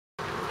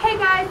Hey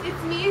guys,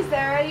 it's me,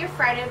 Zara, your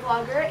Friday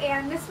vlogger,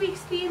 and this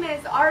week's theme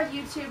is our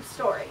YouTube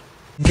story.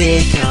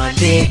 VidCon,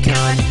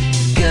 VidCon,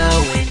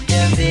 going to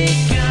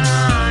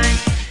VidCon,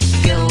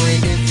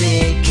 going to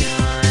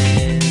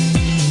VidCon,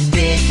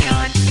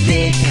 VidCon,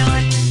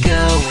 VidCon,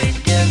 going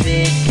to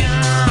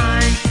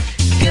VidCon,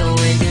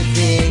 going to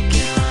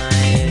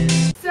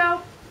VidCon.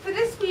 So, for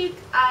this week,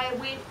 I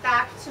went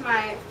back to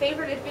my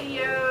favorited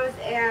videos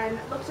and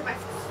looked at my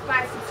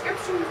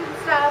subscriptions and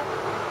stuff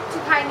to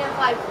kind of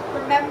like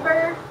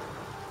remember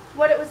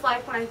what it was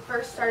like when I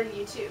first started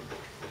YouTube.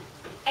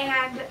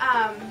 And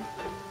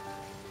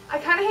I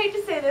kind of hate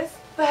to say this,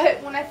 but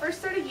when I first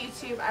started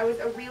YouTube, I was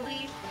a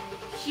really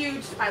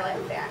huge Twilight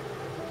fan.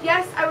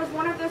 Yes, I was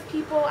one of those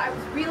people. I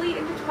was really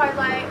into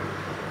Twilight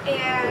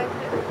and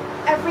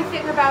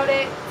everything about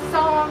it,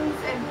 songs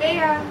and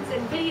bands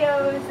and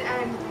videos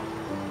and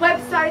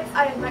websites.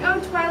 I had my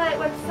own Twilight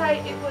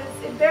website. It was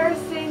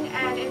embarrassing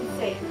and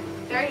insane.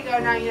 There you go,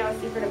 now you know a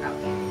secret about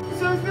me.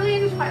 So I was really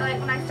into Twilight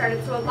when I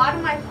started, so a lot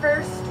of my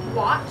first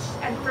watched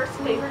and first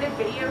favorited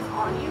videos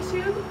on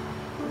YouTube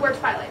were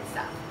Twilight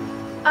stuff.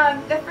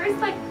 The first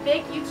like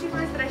big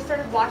YouTubers that I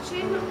started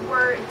watching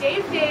were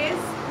Dave Days,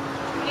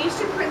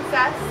 Nisha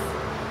Princess,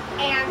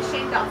 and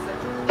Shane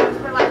Dawson. Those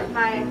were like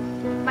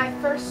my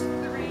first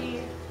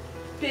three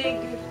big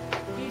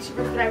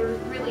YouTubers that I was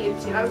really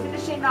into. I was into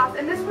Shane Dawson,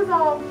 and this was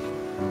all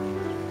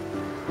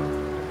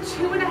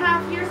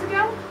 2.5 years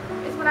ago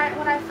is when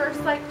I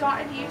first like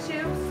got into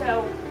YouTube.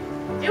 So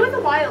it was a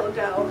while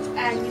ago,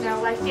 and you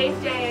know, like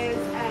Dave Days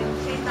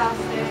and Shane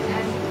Dawson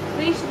and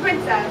Nisha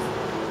Princess,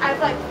 I've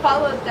like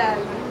followed them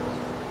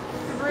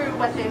through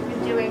what they've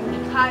been doing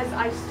because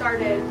I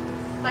started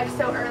like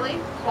so early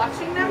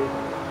watching them.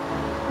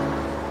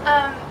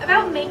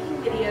 About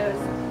making videos,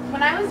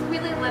 when I was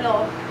really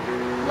little,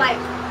 like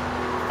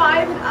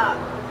 5 and up,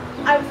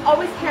 I was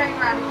always carrying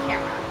around a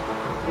camera.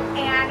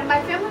 And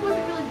my family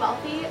wasn't really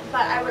wealthy,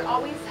 but I would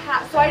always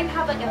have, so I didn't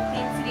have like a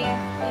fancy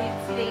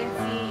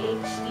Dancy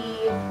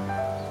HD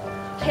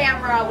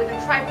camera with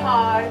a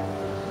tripod,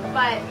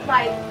 but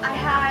like I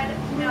had,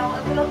 you know,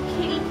 a little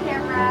kitty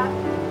camera,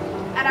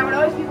 and I would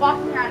always be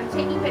walking around and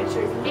taking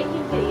pictures and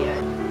making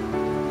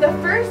videos. The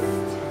first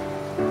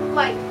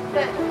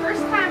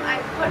time I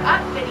put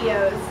up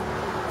videos,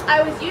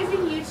 I was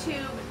using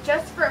YouTube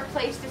just for a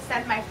place to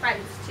send my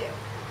friends to.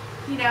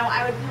 You know,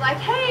 I would be like,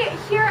 hey,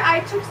 here,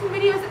 I took some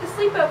videos at the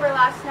sleepover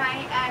last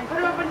night and put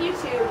them up on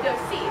YouTube, go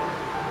see.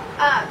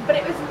 But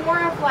it was more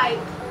of like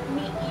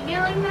me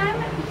emailing them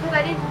because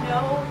I didn't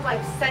know like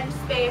send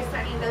space or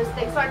any of those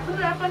things. So I put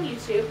it up on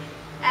YouTube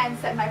and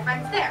sent my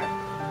friends there.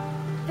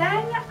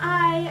 Then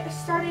I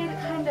started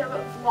kind of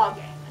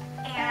vlogging,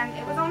 and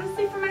it was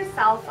honestly for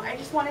myself. I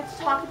just wanted to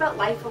talk about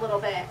life a little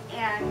bit,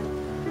 and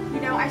you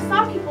know, I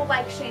saw people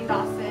like Shane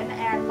Dawson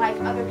and like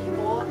other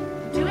people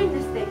doing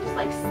this thing, just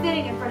like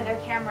sitting in front of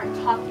their camera and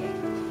talking.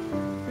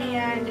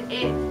 And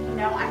it, you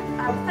know,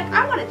 I was like,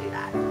 I want to do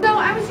that. So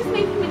I was just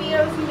making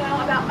videos, you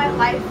know, about my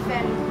life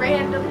and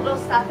random little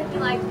stuff, and be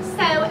like,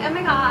 so, oh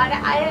my god,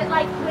 I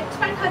like went to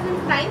my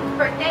cousin's 9th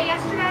birthday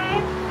yesterday,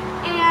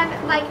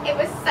 and like it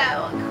was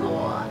so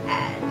cool,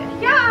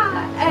 and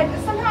yeah,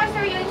 and somehow I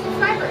started getting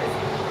subscribers.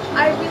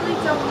 I really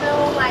don't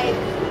know like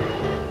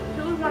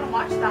who would want to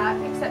watch that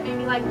except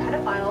maybe like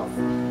pedophiles.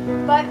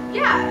 But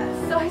yeah,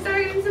 so I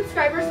started getting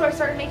subscribers, so I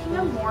started making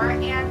them more,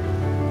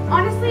 and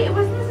honestly, it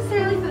wasn't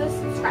necessarily for the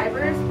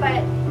subscribers,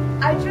 but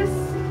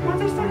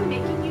once I started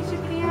making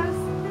YouTube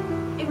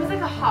videos, it was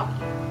like a hobby.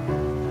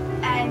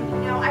 And,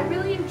 you know, I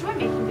really enjoy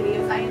making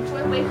videos. I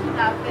enjoy waking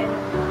up and,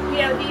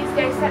 you know, these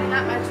days setting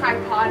up my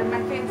tripod and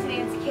my fancy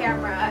Dancy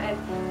camera and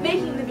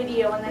making the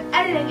video and then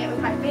editing it with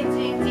my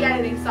fancy Dancy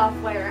editing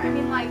software. I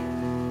mean, like,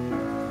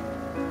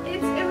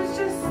 it was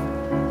just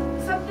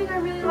something I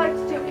really liked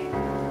doing.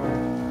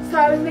 So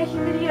I was making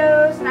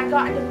videos, and I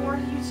got into more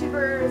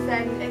YouTubers,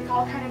 and it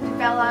all kind of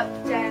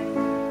developed, and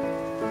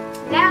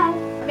now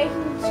I'm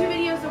making 2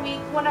 videos a week,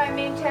 one on my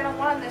main channel,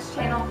 one on this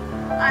channel.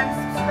 I'm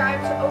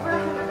subscribed to over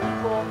 100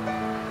 people,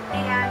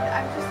 and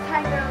I'm just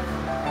kind of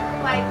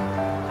like,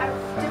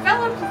 I've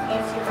developed as a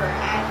YouTuber,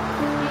 and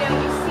you know,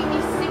 you see me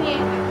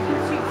singing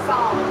YouTube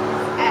songs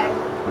and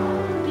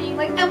being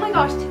like, oh my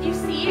gosh, did you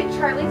see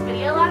Charlie's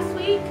video last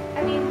week?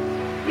 I mean,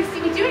 you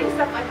see me doing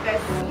stuff like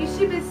this.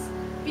 YouTube is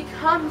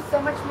become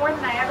so much more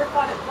than I ever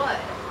thought it would,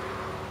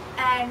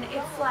 and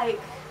it's like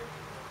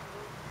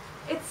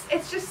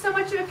it's just so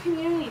much of a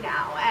community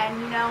now.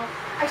 And you know,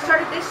 I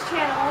started this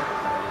channel,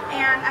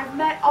 and I've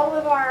met all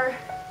of our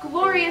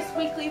glorious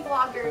weekly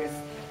vloggers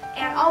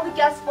and all the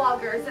guest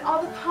vloggers and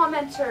all the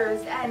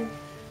commenters, and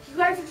you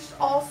guys are just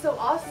all so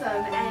awesome,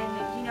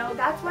 and you know,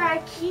 that's why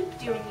I keep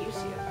doing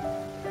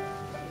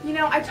YouTube. You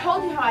know, I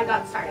told you how I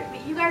got started,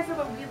 but you guys are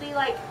what really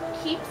like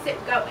keeps it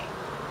going.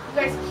 You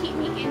guys keep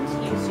me into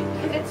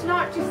YouTube, because it's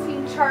not just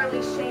seeing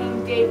Charlie,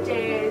 Shane, Dave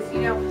Days,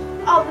 you know,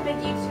 all the big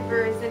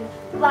YouTubers and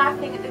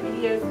laughing at the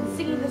videos and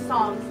singing the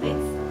songs.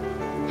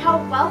 It's how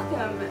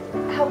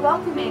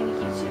welcoming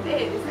YouTube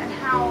is, and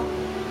how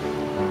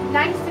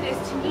nice it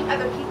is to meet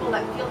other people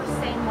that feel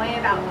the same way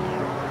about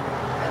you,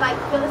 or like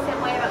feel the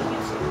same way about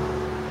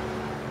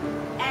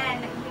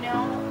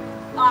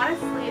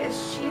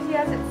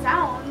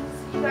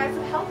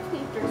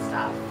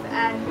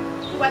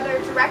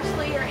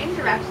directly or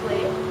indirectly,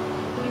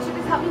 YouTube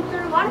has helped me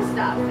through a lot of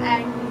stuff.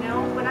 And you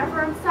know,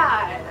 whenever I'm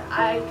sad,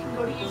 I can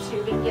go to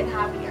YouTube and get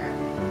happier.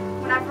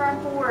 Whenever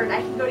I'm bored,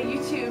 I can go to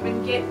YouTube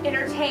and get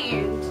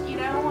entertained, you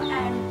know.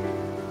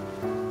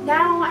 And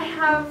now I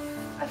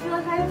feel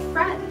like I have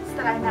friends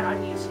that I met on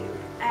YouTube.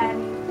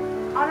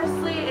 And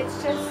honestly,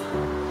 it's just,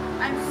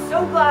 I'm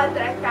so glad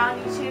that I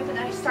found YouTube and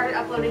I started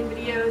uploading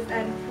videos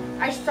and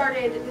I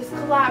started this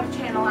collab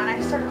channel and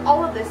I started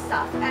all of this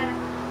stuff. And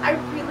I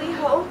really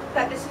hope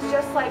that this is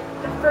just like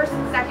the first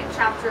and second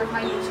chapter of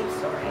my YouTube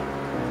story.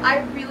 I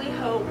really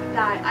hope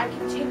that I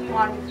continue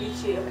on with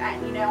YouTube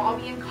and, you know, I'll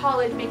be in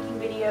college making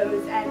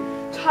videos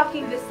and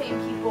talking to the same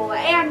people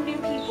and new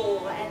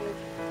people. And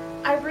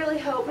I really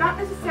hope, not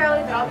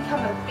necessarily that I'll become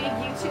a big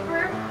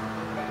YouTuber,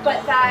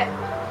 but that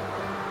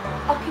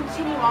I'll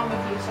continue on with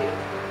YouTube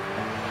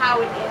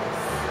how it is.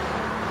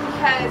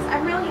 Because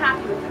I'm really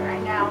happy with it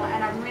right now,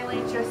 and I'm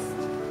really just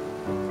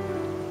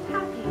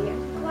happy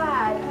and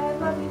glad, and I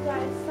love you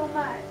guys so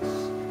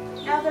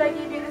much. Now that I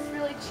gave you this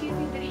really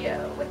cheesy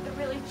video with the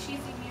really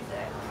cheesy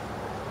music.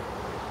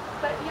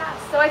 But yeah,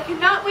 so I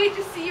cannot wait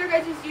to see your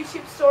guys'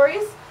 YouTube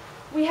stories.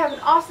 We have an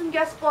awesome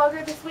guest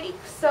blogger this week,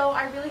 so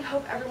I really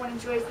hope everyone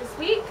enjoys this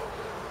week,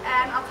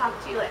 and I'll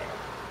talk to you later.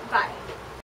 Bye.